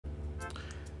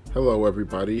Hello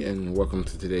everybody and welcome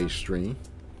to today's stream.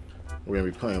 We're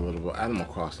going to be playing a little bit of Animal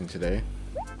Crossing today.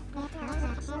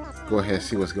 Go ahead and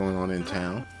see what's going on in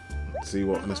town. See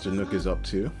what Mr. Nook is up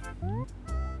to.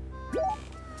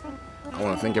 I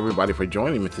want to thank everybody for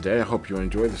joining me today. I hope you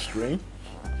enjoy the stream.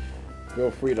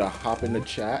 Feel free to hop in the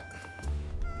chat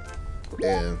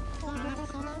and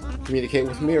communicate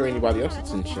with me or anybody else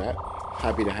that's in chat.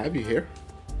 Happy to have you here.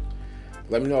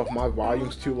 Let me know if my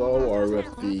volume's too low or if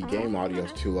the game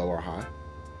audio's too low or high.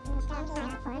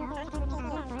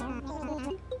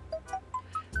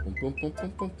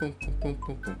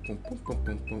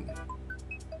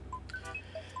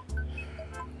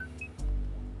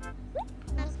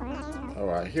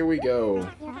 Alright, here we go.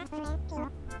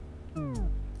 I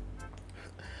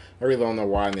really don't know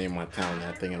why I named my town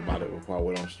that, thinking about it before I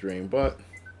went on stream, but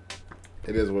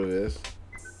it is what it is.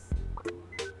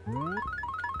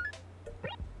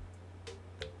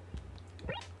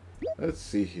 Let's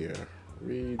see here.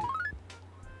 Read.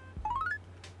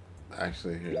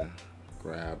 Actually, here.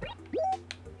 Grab.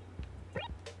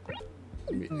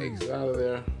 Let me exit out of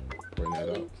there. Bring that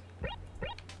up.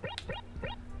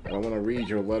 I don't want to read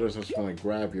your letters. I just want to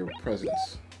grab your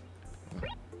presents.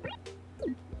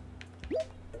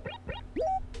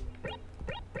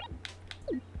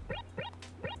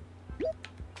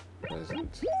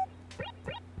 Present.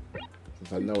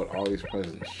 Since I know what all these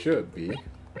presents should be.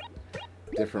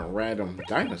 Different random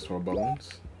dinosaur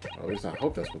bones. Or at least I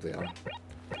hope that's what they are.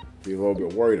 Be a little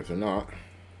bit worried if they're not.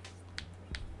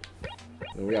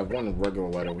 Then we have one regular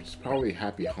letter, which is probably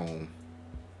Happy Home.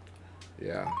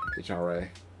 Yeah, HRA.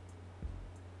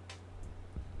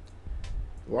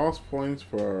 Lost points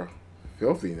for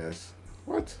filthiness.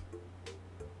 What?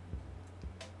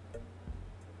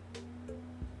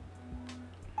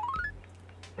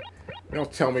 You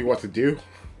don't tell me what to do.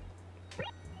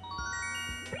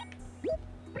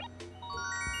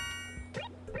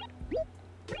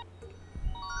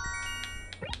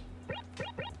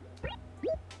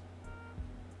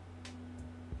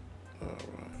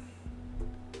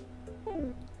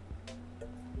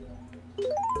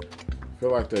 I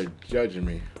feel like they're judging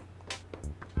me.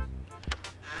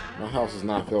 My house is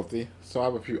not filthy, so I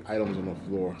have a few items on the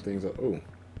floor. Things that, ooh,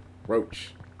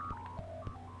 roach.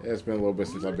 Yeah, it's been a little bit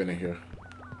since I've been in here.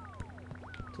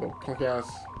 Little punk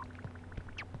ass.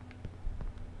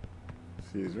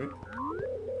 Excuse me.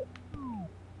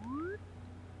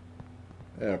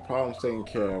 Yeah, problems taken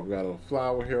care of. We got a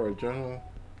flower here, a journal.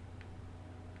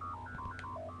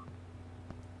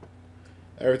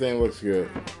 Everything looks good.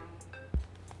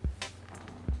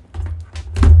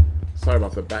 Sorry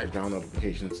about the background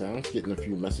notification sounds. Getting a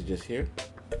few messages here.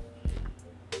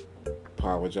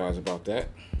 Apologize about that.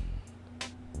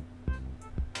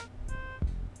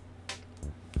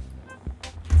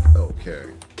 Okay.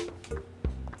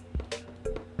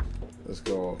 Let's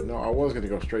go. No, I was going to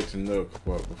go straight to Nook,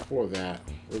 but before that,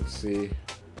 let's see.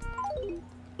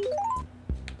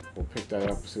 We'll pick that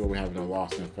up and see what we have in the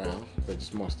lost and found. Is that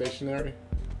just more stationery?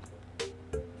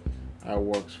 That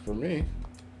works for me.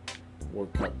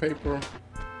 Woodcut paper.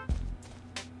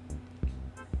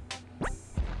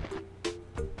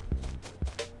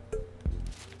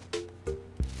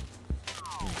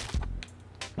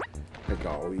 Pick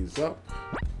all these up.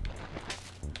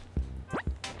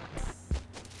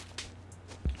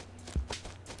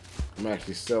 I'm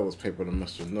actually sell this paper to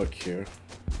Mr. Nook here.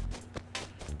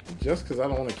 Just because I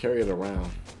don't want to carry it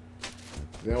around.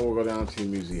 Then we'll go down to the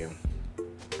museum.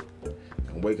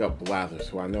 And wake up Blathers,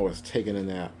 who I know is taking a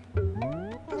nap.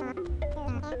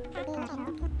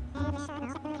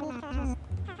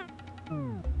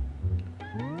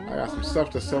 I got some stuff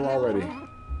to sell already.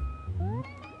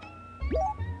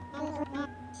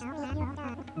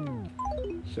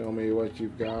 Show me what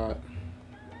you've got.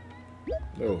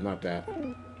 No, not that.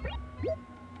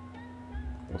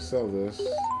 We'll sell this.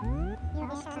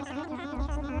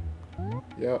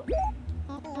 Yep.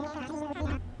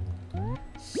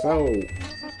 So,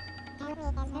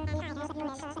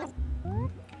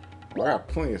 well, I got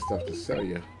plenty of stuff to sell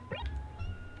you.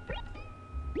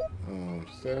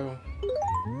 Sell.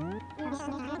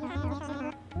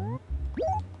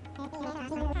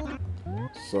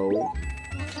 So,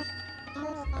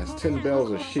 that's 10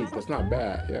 bells of sheep. That's not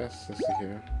bad. Yes, let's see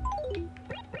here.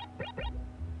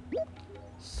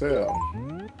 Sell.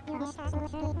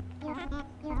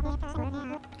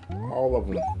 All of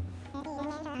them.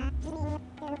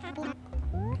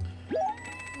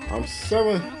 I'm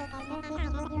selling.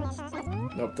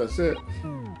 Nope, that's it.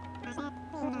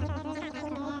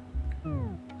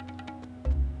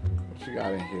 What you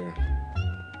got in here?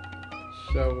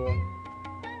 Shovel.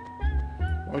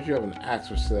 Why don't you have an axe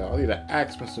for sale? I need an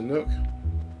axe, Mr. Nook.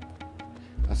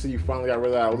 I see you finally got rid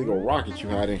of that illegal rocket you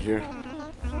had in here.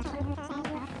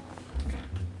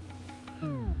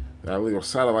 That illegal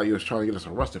satellite you was trying to get us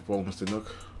arrested for, Mr.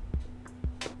 Nook.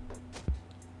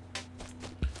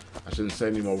 I shouldn't say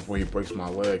anymore before he breaks my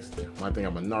legs. Might think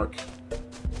I'm a narc.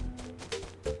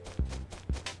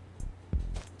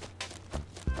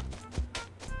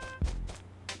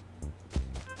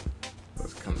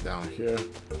 Let's come down here.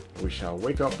 We shall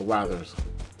wake up Blathers,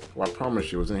 who I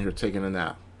promise you was in here taking a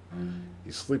nap.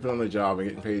 He's sleeping on the job and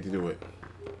getting paid to do it.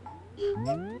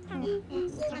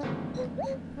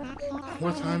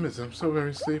 What time is it? I'm so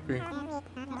very sleepy.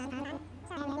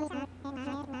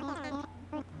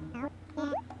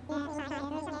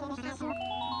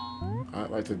 I'd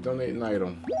like to donate an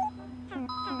item.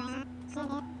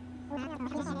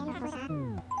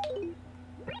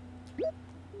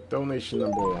 Donation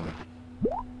number 1.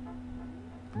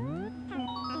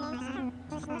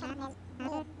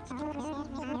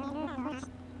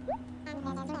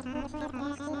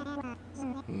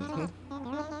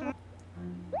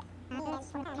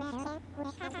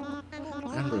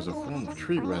 Amber is a form of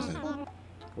tree resin,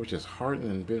 which has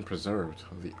hardened and been preserved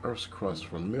of the Earth's crust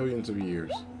for millions of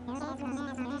years.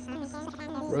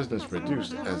 Resin is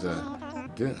produced as a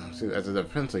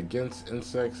defense against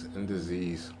insects and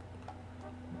disease.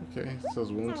 Okay, so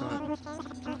it's one time.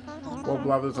 Well,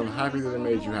 Blathers, I'm happy that it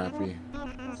made you happy.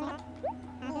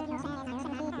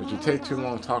 But you take too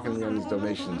long talking to me on these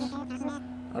donations.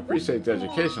 I appreciate the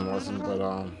education lesson, but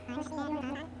I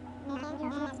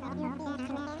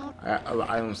got other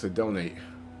items to donate.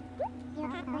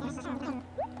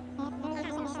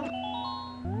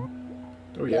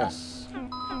 Oh yes.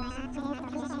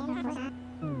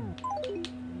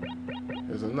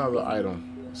 There's another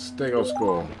item.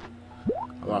 Stethoscope.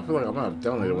 Although I feel like I might have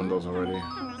donated one of those already.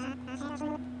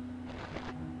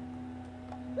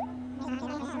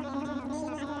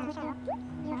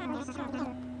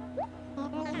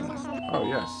 Oh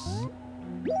yes.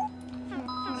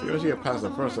 So once you get past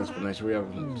the first explanation, we have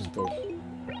just a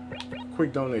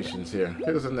quick donations here.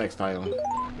 Here's the next item.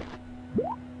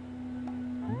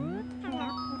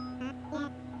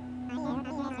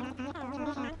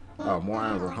 Oh, more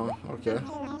amber, huh? Okay.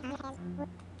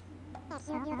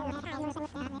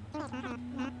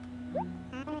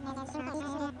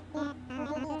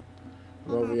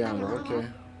 Lovely amber, okay.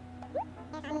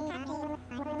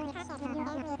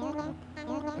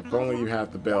 If only you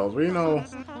had the bells. Well, you know,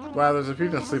 Blathers, if you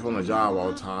can sleep on the job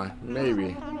all the time,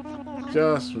 maybe,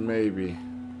 just maybe,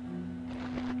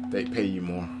 they pay you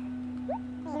more.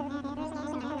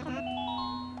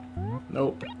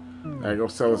 Nope. I gotta go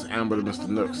sell this amber to Mr.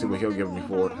 Nook, see what he'll give me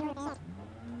for it.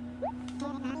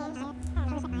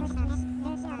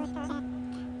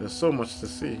 There's so much to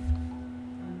see.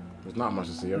 There's not much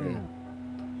to see, okay.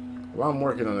 Well, I'm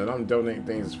working on it. I'm donating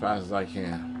things as fast as I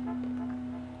can.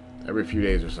 Every few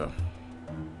days or so.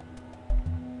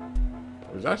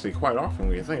 It's actually quite often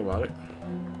when you think about it.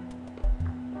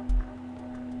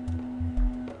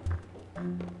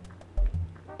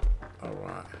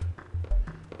 Alright.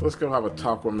 Let's go have a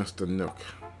talk with Mr. Nook.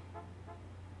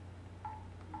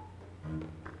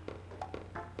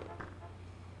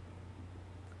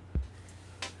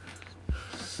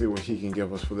 See what he can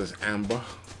give us for this amber.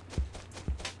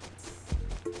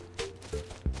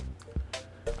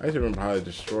 I used to remember how to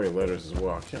destroy letters as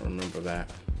well. I can't remember that.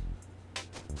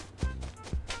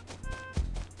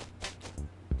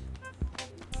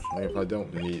 Like if I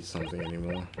don't need something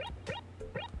anymore.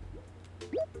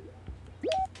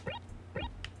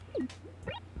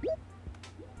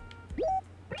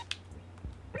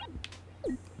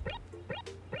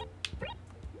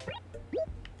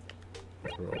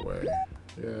 Throw away.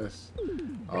 Yes.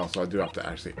 Oh, so I do have to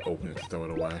actually open it to throw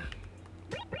it away.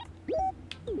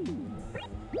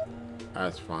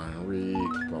 That's fine. Read,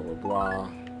 blah, blah, blah.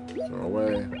 Throw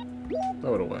away.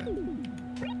 Throw it away.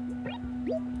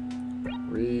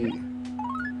 Read.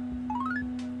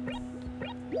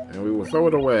 And we will throw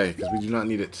it away because we do not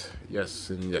need it. Yes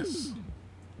and yes.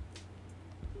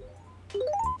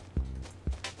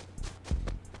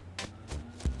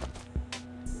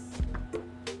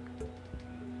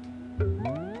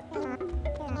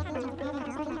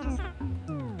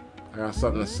 I got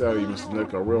something to sell you, Mr.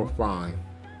 Nook, a real fine.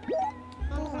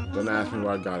 Don't ask me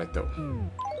where I got it though.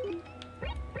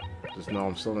 Just know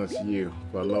I'm selling it to you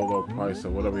for a low, low price or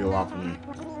whatever you'll offer me.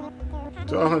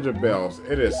 100 bells.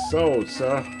 It is sold,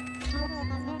 sir.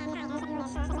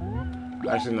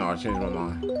 Actually, no, I changed my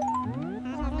mind.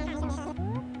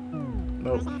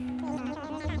 Nope.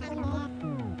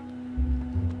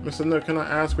 Mr. Nook, can I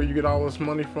ask where you get all this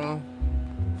money from?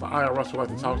 The IRS would like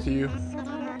to talk to you.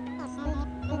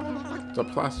 It's a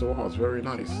plaster wall. It's very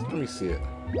nice. Let me see it.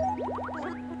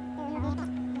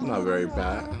 Not very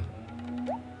bad.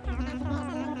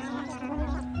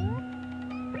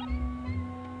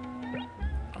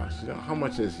 Actually, how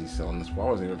much is he selling this for? I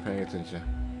wasn't even paying attention.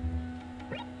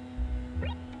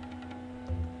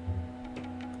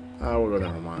 Oh, we'll go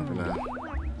never mind for now.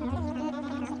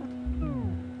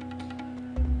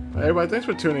 Everybody, thanks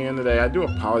for tuning in today. I do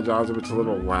apologize if it's a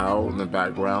little loud in the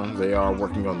background. They are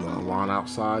working on the lawn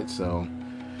outside, so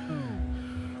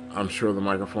I'm sure the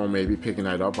microphone may be picking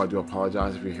that up. I do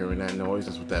apologize if you're hearing that noise.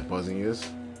 That's what that buzzing is.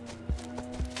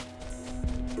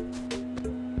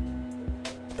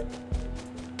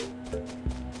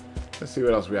 Let's see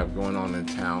what else we have going on in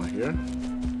town here.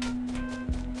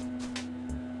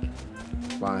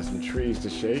 Find some trees to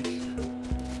shake.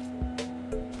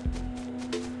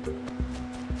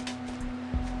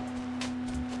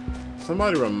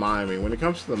 Somebody remind me, when it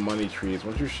comes to the money trees,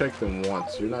 once you shake them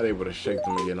once, you're not able to shake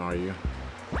them again, are you?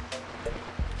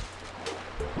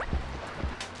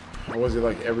 Or was it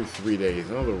like every 3 days?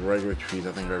 I know the regular trees,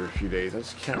 I think, every few days. I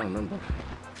just can't remember.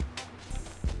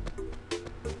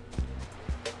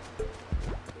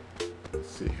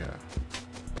 Let's see here.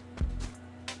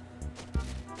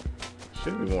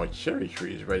 Should be more cherry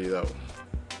trees ready, though.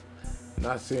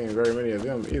 Not seeing very many of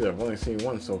them either. I've only seen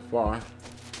one so far.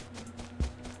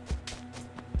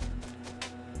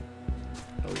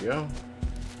 There we go.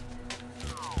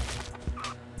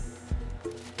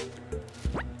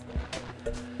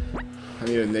 I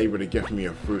need a neighbor to gift me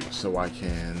a fruit so I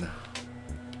can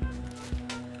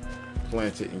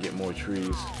plant it and get more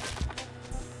trees.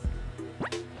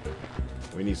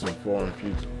 We need some foreign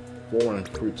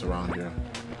fruits around here.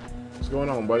 What's going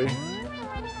on, buddy?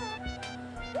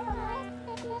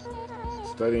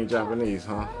 Studying Japanese,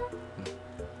 huh?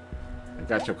 I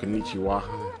got your konnichiwa.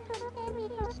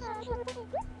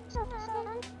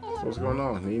 So what's going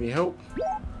on? Need any help?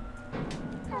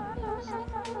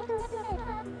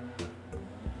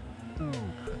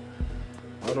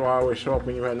 Why do I always show up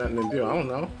when you had nothing to do? I don't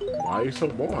know. Why are you so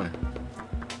boring?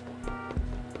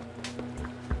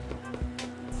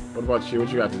 What about you?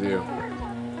 What you got to do?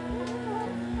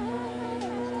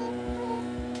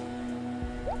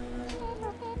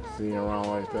 Seeing around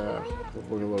like that,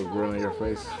 with a little grin on your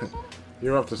face.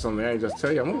 You're up to something. I just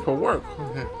tell you, I'm looking for work.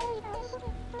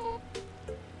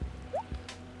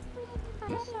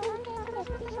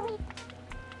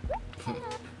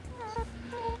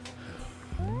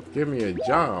 Give me a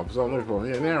job. So I'm looking for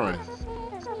an errand.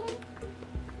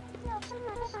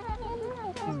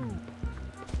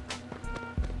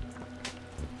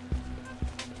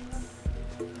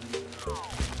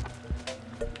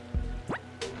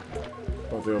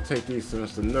 But they'll take these to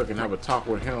Mr. Nook and have a talk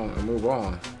with him and move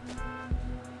on.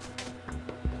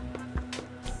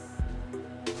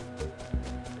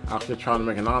 Out here trying to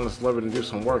make an honest living and do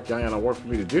some work. Y'all ain't got no work for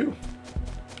me to do.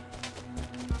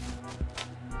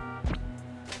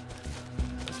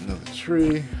 Another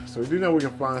tree. So we do know we can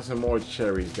find some more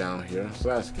cherries down here, so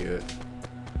that's good.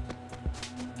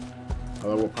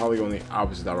 Although we'll probably go in the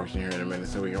opposite direction here in a minute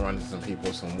so we can run into some people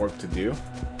with some work to do.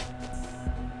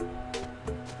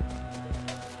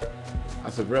 I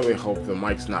severely hope the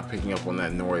mic's not picking up on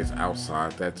that noise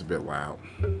outside. That's a bit loud.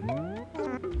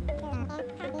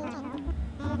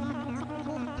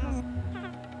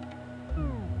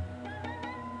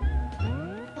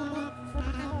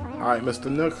 Alright, Mr.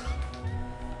 Nook.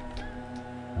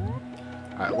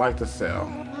 I'd like to sell.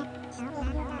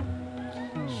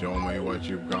 Show me what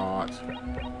you've got.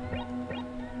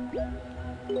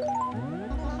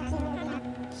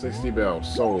 60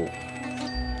 bells sold.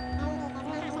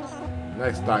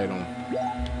 Next item.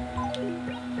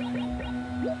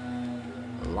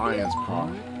 A lion's paw.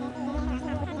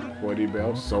 40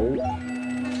 bells sold.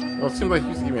 Well, it seems like you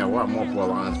used to give me a lot more for a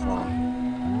lion's paw.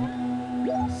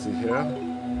 Let's see here.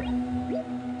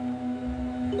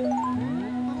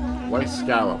 White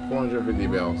scallop, 450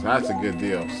 bells. That's a good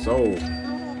deal. Sold.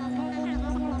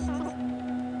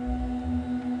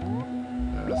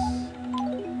 Yes.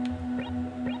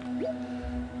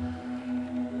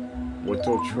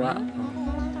 Whittle trap,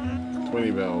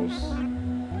 20 bells.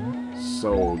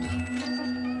 Sold.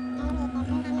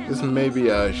 This may be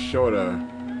a shorter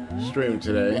stream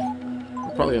today. We're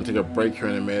probably gonna take a break here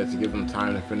in a minute to give them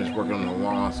time to finish working on the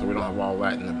lawn so we don't have all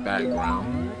that in the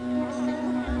background.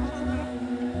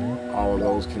 All of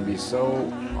those can be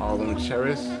sold. All of them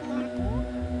cherries,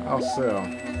 I'll sell.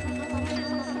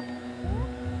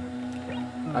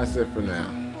 That's it for now.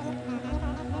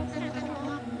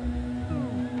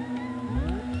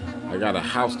 I got a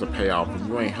house to pay off, but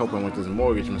you ain't helping with this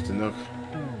mortgage, Mr. Nook.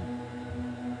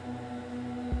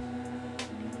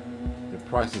 You're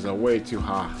prices are way too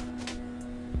high.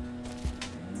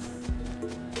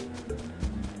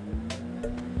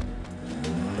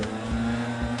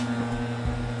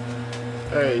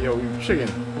 Hey, yo, you chicken.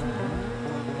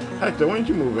 Hector, when did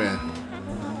you move in?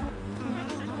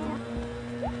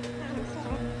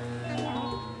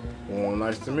 Well,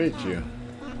 nice to meet you.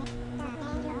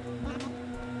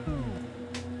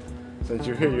 Since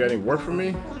you're here, you got any work for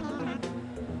me?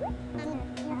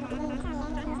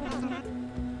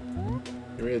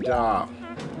 Give me a job.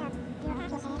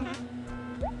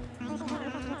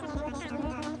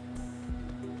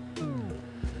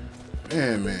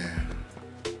 Man.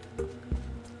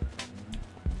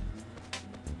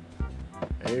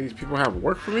 Any of these people have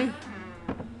work for me?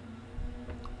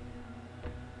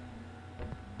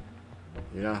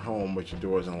 You're not home, but your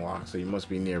door's unlocked, so you must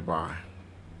be nearby.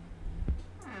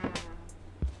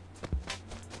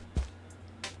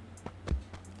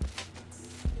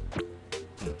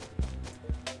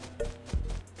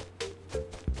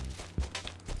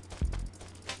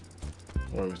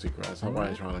 Where was the grass? How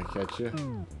ain't trying to catch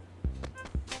you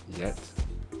yet?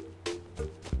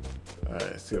 Alright,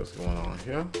 let's see what's going on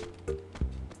here.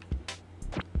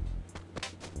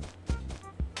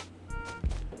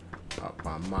 Up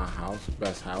by my house,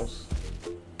 best house.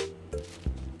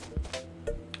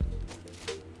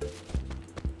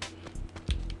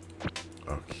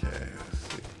 Okay, let's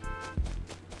see.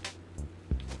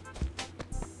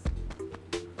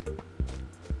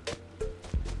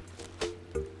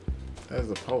 There's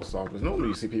the post office. Normally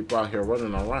you see people out here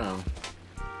running around.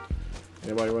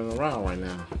 Anybody running around right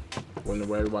now? Wondering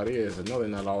where everybody is. I know they're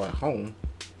not all at home.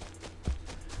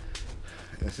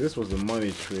 And so this was the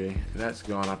money tree, and that's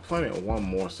gone. I planted one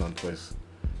more someplace.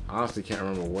 I honestly can't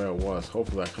remember where it was.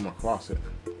 Hopefully I come across it.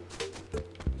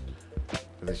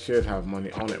 They should have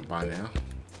money on it by now.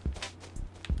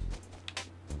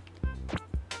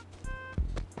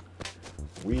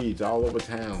 Weeds all over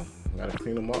town. Gotta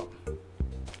clean them up.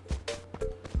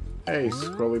 Hey,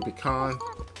 Scrolly Pecan.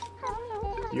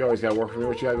 You always gotta work for me.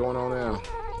 What you got going on now?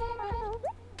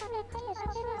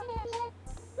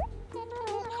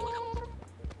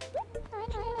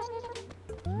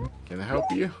 Can I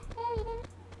help you?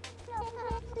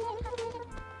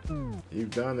 You've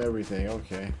done everything.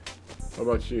 Okay. What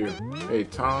about you? Hey,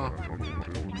 Tom.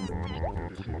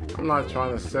 I'm not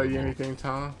trying to sell you anything,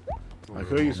 Tom. I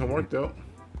could use some work, though.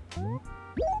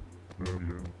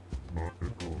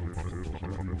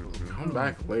 Come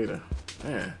back later.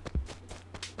 Man.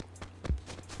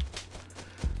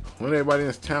 When everybody in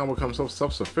this town becomes so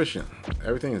self-sufficient,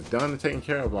 everything is done and taken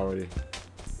care of already.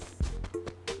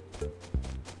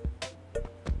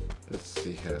 Let's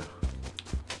see here.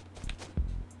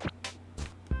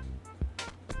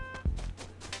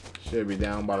 Should be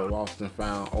down by the lost and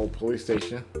found old police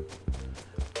station.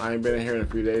 I ain't been in here in a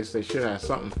few days. They should have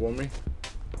something for me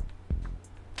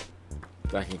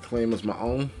that I can claim as my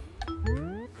own.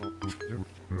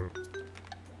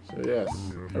 So yes,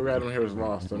 every item here is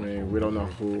lost. I mean, we don't know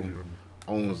who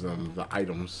owns them, the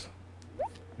items.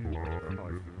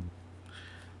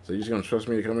 So you're just gonna trust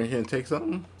me to come in here and take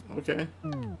something? Okay.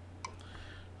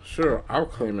 Sure, I'll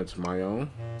claim it's my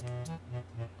own.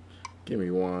 Give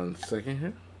me 1 second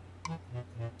here.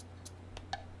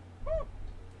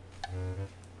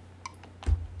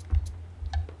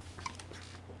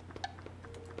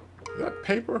 Is that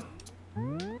paper?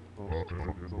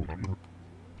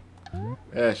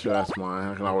 Yeah, sure, that's mine.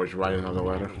 I can always write another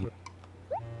letter.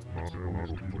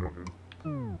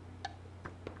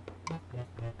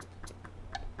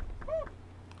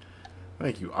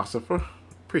 Thank you, Ossifer.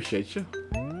 Appreciate you.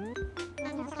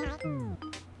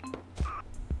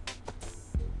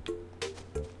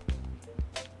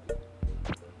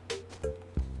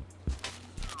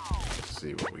 Let's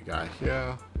see what we got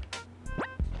here.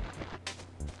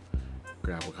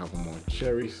 Grab a couple more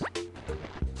cherries.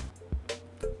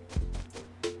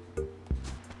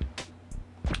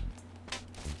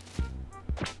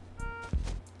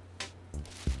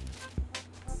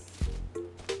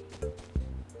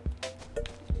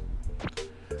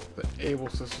 Able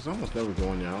sisters almost never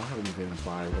go in there. I don't have anything to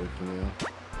buy away from them.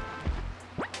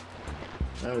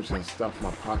 I'm just gonna stuff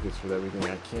my pockets with everything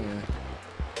I can.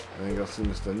 And then go see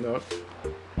Mr. Nook.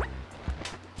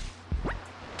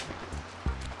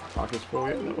 Pockets full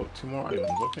yet? No, 2 more items.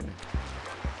 Okay.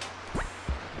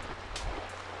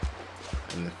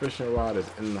 And the fishing rod is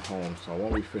in the home, so I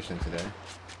won't be fishing today.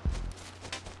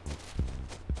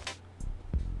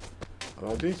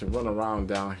 Well, I need to run around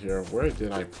down here. Where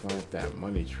did I plant that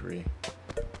money tree?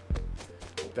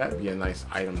 That'd be a nice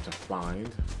item to find.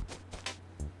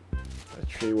 A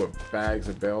tree with bags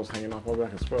of bells hanging off over. I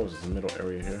can swear it was in the middle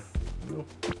area here. Nope.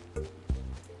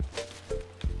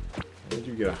 did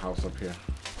you get a house up here?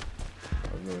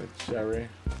 Another cherry.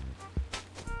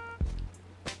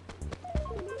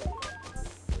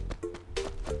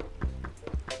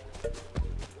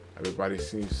 Everybody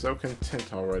seems so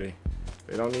content already.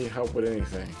 They don't need help with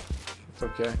anything. It's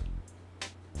okay.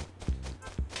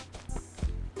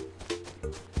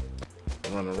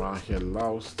 Running around here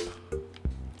lost.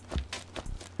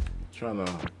 Trying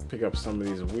to pick up some of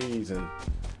these weeds and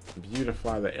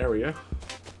beautify the area.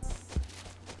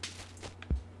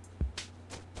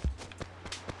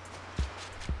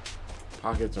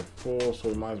 Pockets are full, so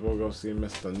we might as well go see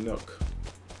Mr. Nook.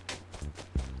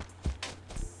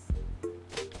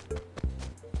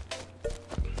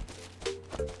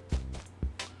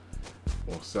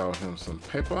 We'll sell him some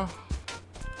paper,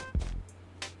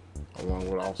 along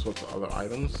with all sorts of other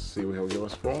items. See what he'll give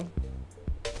us for.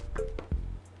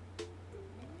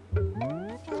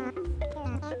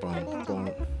 Boom,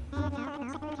 boom.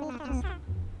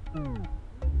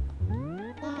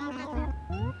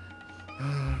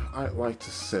 I'd like to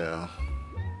sell.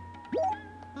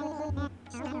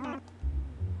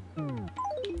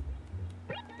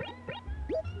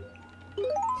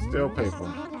 Still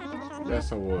paper.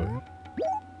 Yes, I would.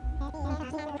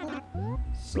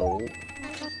 Sold.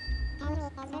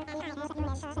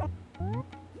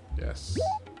 Yes.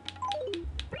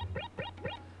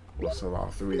 We'll sell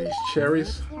all 3 of these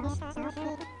cherries.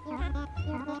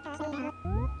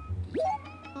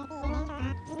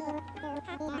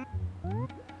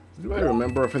 Do I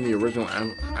remember if in the original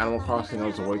Animal Crossing there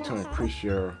was a way to increase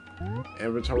your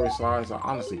inventory size? I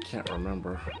honestly can't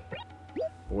remember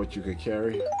what you could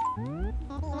carry.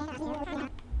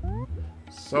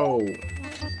 So,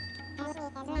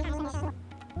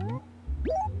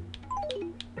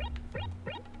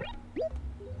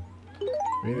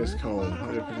 Venus Cone,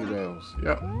 150 bells.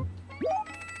 Yep.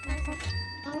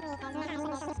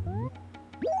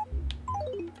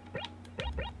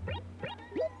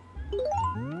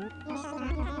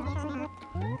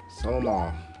 Sell them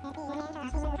all.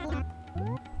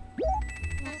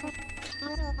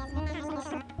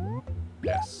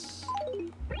 Yes.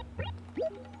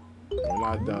 We're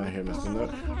not done here, Mr.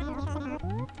 Nook.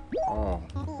 Oh.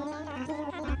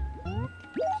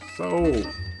 So.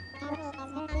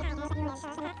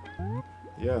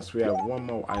 Yes, we have 1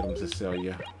 more item to sell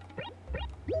you.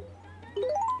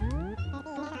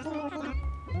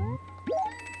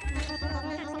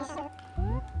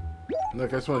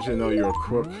 Look, I just want you to know you're a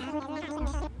crook.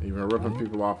 You've been ripping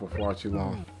people off for far too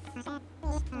long.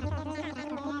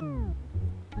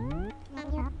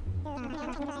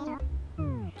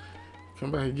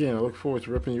 Come back again. I look forward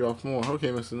to ripping you off more. Okay,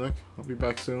 Mr. Nook. I'll be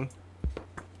back soon.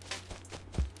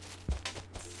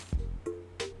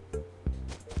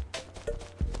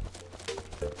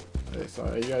 Hey,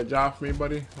 sorry, you got a job for me,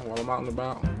 buddy? While I'm out and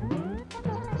about?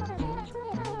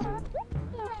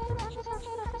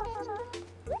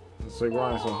 So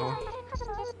grind some, huh?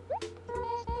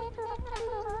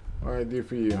 What can I do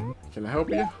for you? Can I help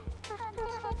you?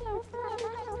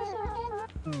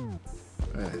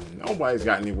 Man, nobody's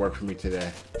got any work for me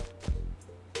today.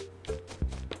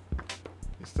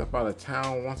 You step out of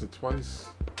town once or twice.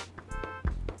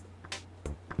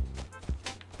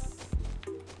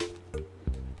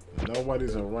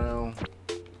 Nobody's around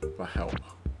for help.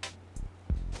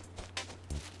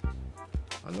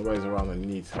 Or nobody's around that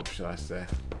needs help, should I say.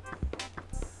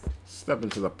 Step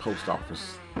into the post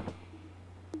office.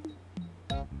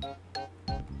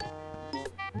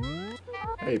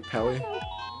 Hey, Pelly.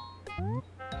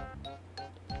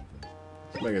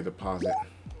 Let's make a deposit.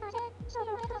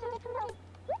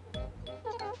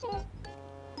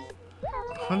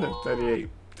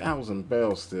 138,000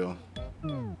 bells still.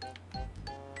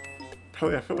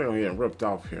 Pelly, I feel like I'm getting ripped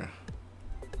off here.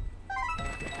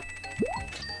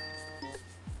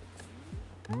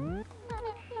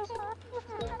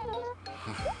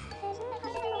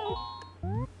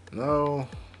 No.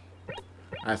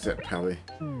 I said, Pelly,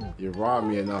 you robbed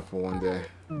me enough for one day.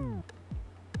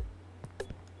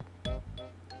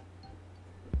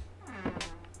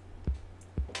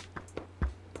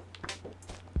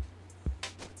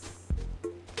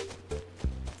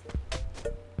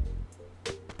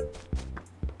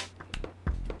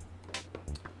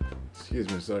 Excuse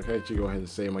me, sir. Can't you go ahead and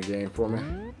save my game for me?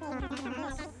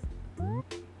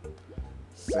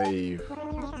 Save.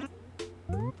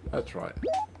 That's right.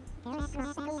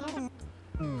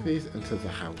 Please enter the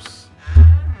house.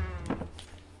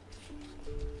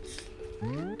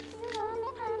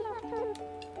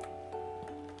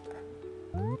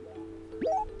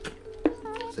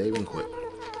 Save and quit.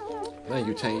 Thank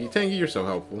you, Tangy. Tangy, you're so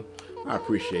helpful. I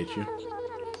appreciate you.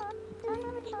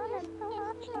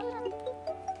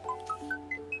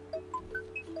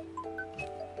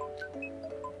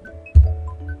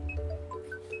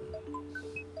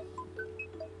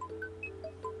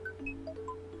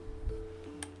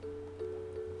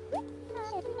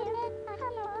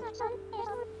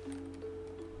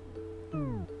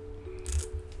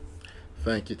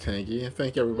 Thank you, Tangy, and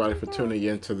thank everybody for tuning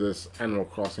in to this Animal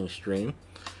Crossing stream.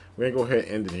 We're gonna go ahead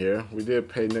and end it here. We did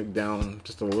pay Nook down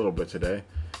just a little bit today.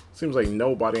 Seems like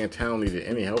nobody in town needed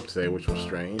any help today, which was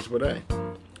strange, but hey,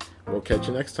 we'll catch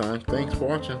you next time. Thanks for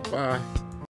watching. Bye.